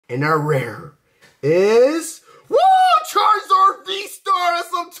And our rare is... Woo! Charizard VSTAR! That's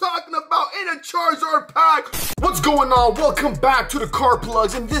what I'm talking about in a Charizard pack! What's going on? Welcome back to the Car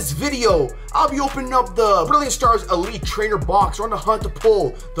Plugs. In this video, I'll be opening up the Brilliant Stars Elite Trainer box. We're on the hunt to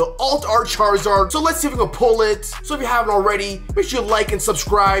pull the Alt Art Charizard. So let's see if we can pull it. So if you haven't already, make sure you like and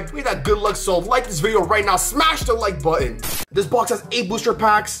subscribe. We got good luck, so like this video right now. Smash the like button. This box has 8 booster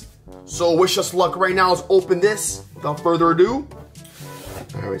packs. So wish us luck right now. Let's open this without further ado.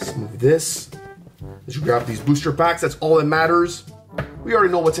 Alright, let's move this. Let's grab these booster packs. That's all that matters. We already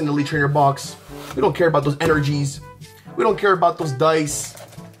know what's in the Elite Trainer box. We don't care about those energies. We don't care about those dice.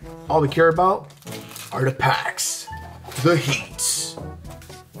 All we care about are the packs. The heats.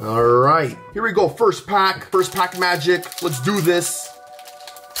 Alright, here we go. First pack magic. Let's do this.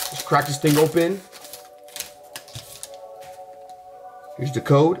 Let's crack this thing open. Here's the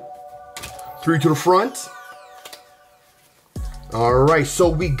code. 3 to the front. Alright, so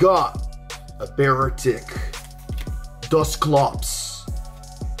we got a Baratic, Dusclops,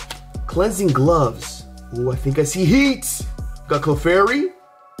 Cleansing Gloves. Oh, I think I see heat. Got Clefairy,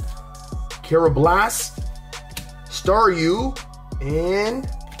 Carablast, Staryu, and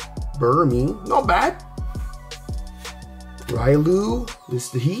Burmy. Not bad. Railu. This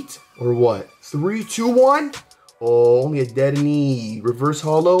is the heat or what? 3, 2, 1. Oh, only a Dedenne reverse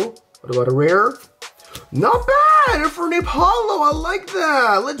holo. What about a rare? Not bad. For an Apollo, I like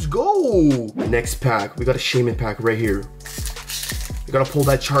that. Let's go. Next pack, we got a Shaman pack right here. We gotta pull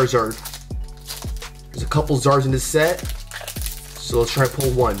that Charizard. There's a couple Zards in this set, so let's try to pull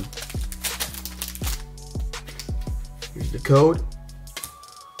one. Here's the code.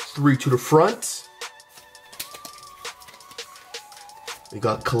 3 to the front. We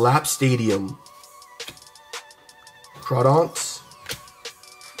got Collapse Stadium, Crawdont,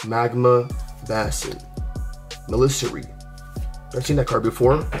 Magma Bassin, Melissery. I've seen that card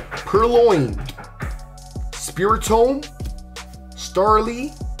before. Purloin, Spiritome,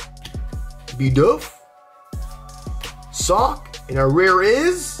 Starly, Bidoof, Sock, and our rare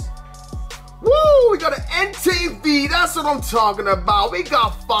is... Woo! We got an NTV! That's what I'm talking about. We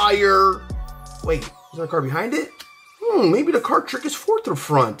got fire. Wait, is there a card behind it? Maybe the card trick is 4 to the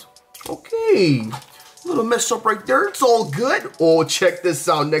front. Okay. A little mess up right there. It's all good. Oh, check this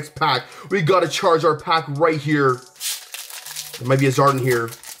out. Next pack. We got a Charizard pack right here. There might be a Zard in here.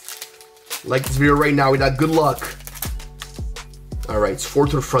 Like this video right now. We got good luck. Alright, it's 4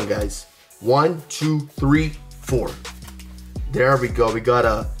 to the front, guys. 1, 2, 3, 4. There we go. We got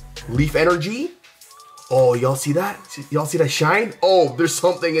a Leaf Energy. Oh, y'all see that? Y'all see that shine? Oh, there's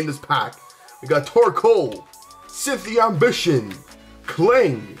something in this pack. We got Torkoal, Cynthia Ambition,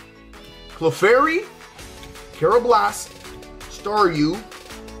 Clang, Clefairy, Carablast, Staryu,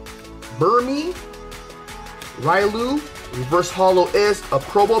 Burmy, Railu, reverse holo is a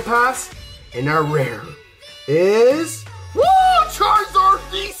Probopass, and our rare is... Woo! Charizard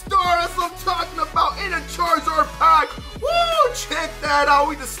VSTAR! That's what I'm talking about in a Charizard pack! Woo! Check that out!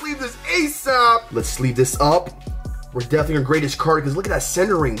 We just sleeve this ASAP! Let's sleeve this up. We're definitely gonna grade this card because look at that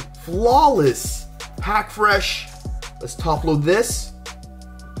centering. Flawless! Pack fresh. Let's top load this.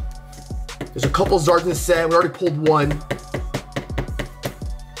 There's a couple Zards in the set. We already pulled one. I'm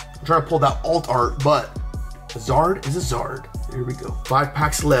trying to pull that alt art, but a Zard is a Zard. Here we go. 5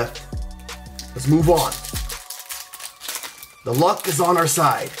 packs left. Let's move on. The luck is on our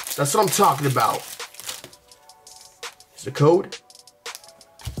side. That's what I'm talking about. Here's the code.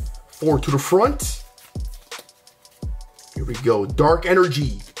 4 to the front. Here we go. Dark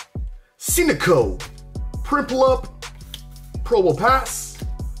Energy, Cynico, Prinplup, Probopass,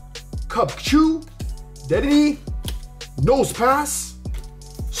 Cubchoo, Dedenne, Nosepass,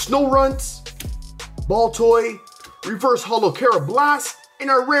 Snorunt, Baltoy, reverse holo Carablast, and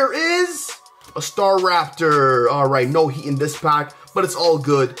our rare is a Staraptor. Alright, no heat in this pack, but it's all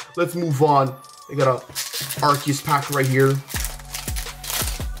good. Let's move on. We got a Arceus pack right here.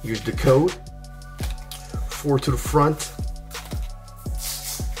 Here's the code. 4 to the front.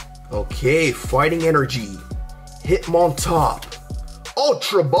 Okay, Fighting Energy, Hitmontop,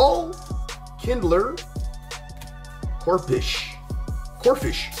 Ultra Ball, Kindler, Corphish,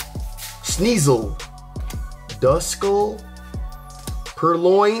 Sneasel, Duskull,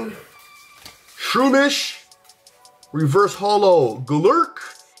 Purloin, Shroomish, reverse holo Galurk,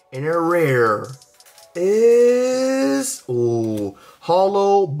 and our rare is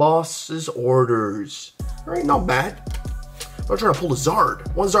holo Boss's Orders. Alright, not bad. I'm trying to pull a Zard.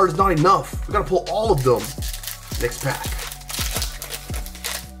 One Zard is not enough. We gotta pull all of them. Next pack.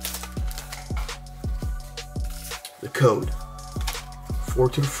 The code. 4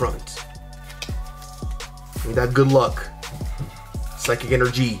 to the front. Need that good luck. Psychic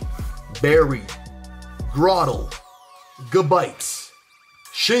Energy, Barry, Grottle, Gabites,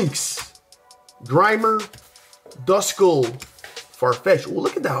 Shinx, Grimer, Duskull, Farfetch. Oh,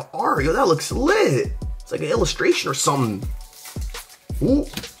 look at that art. Yo, that looks lit. It's like an illustration or something. Ooh,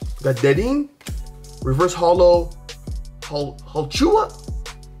 got Dedenne, Reverse Hollow, Halchua,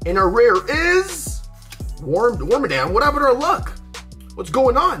 and our rare is Wormadam. What happened to our luck? What's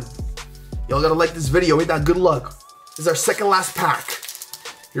going on? Y'all gotta like this video. Ain't that good luck? This is our second last pack.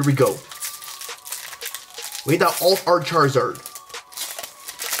 Here we go. We need that alt art Charizard.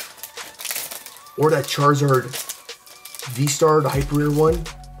 Or that Charizard VSTAR, the hyper rare one.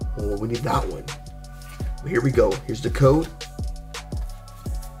 Oh, we need that one. But here we go. Here's the code.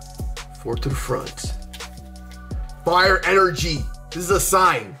 4 to the front. Fire Energy. This is a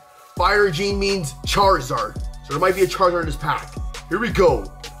sign. Fire Energy means Charizard. So there might be a Charizard in this pack. Here we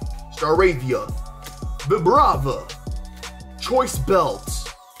go. Staravia. Vibrava. Choice Belt.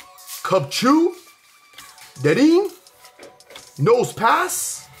 Cubchoo. Dedenne. Nose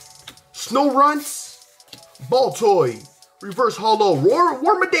Pass. Snorunt. Baltoy. Reverse Hollow.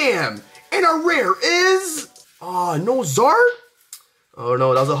 Wormadam. And our rare is... no Zard? Oh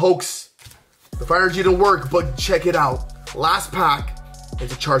no, that was a hoax. The Fire Energy didn't work, but check it out. Last pack.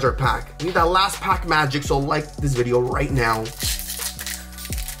 It's a Charizard pack. We need that last pack magic, so like this video right now.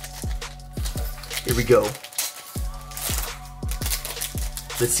 Here we go.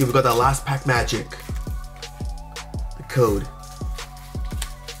 Let's see if we got that last pack magic. The code.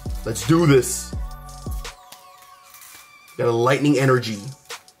 Let's do this. Got a Lightning Energy.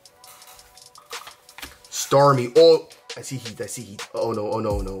 Starmie. Oh, I see heat, I see heat. Oh no, oh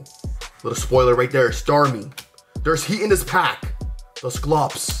no, no. Little spoiler right there, Starmie. There's heat in this pack.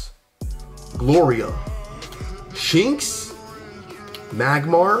 Dusclops. Gloria. Shinx.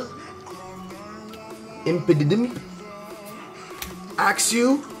 Magmar. Impidimp.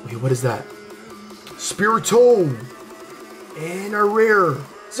 Axew. Wait, what is that? Spiritomb. And a rare.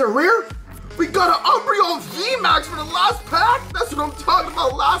 Is it a rare? We got an Umbreon VMAX for the last pack? That's what I'm talking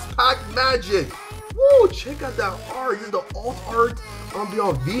about, last pack magic. Woo, check out that art. This is the alt art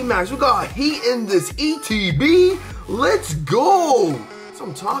Umbreon VMAX. We got heat in this ETB. Let's go. That's what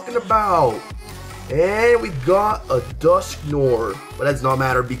I'm talking about. And we got a Dusknoir. But that does not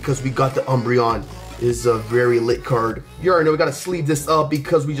matter because we got the Umbreon. Is a very lit card. You already know we gotta sleeve this up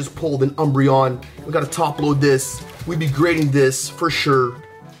because we just pulled an Umbreon. We gotta top load this. We'd be grading this for sure.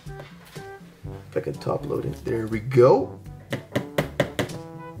 If I can top load it. There we go.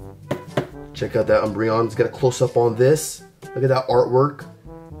 Check out that Umbreon. Let's get a close up on this. Look at that artwork.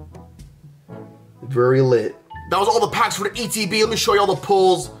 Very lit. That was all the packs for the ETB. Let me show you all the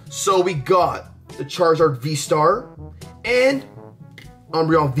pulls. So we got the Charizard VSTAR and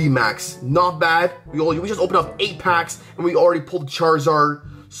Umbreon VMAX. Not bad. We just opened up 8 packs and we already pulled Charizard.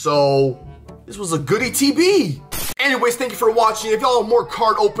 So this was a good ETB. Anyways, thank you for watching. If y'all want more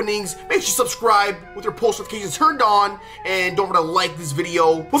card openings, make sure you subscribe with your post notifications turned on. And don't forget to like this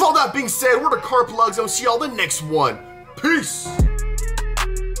video. With all that being said, we're the Card Plugz and we'll see y'all the next one. Peace.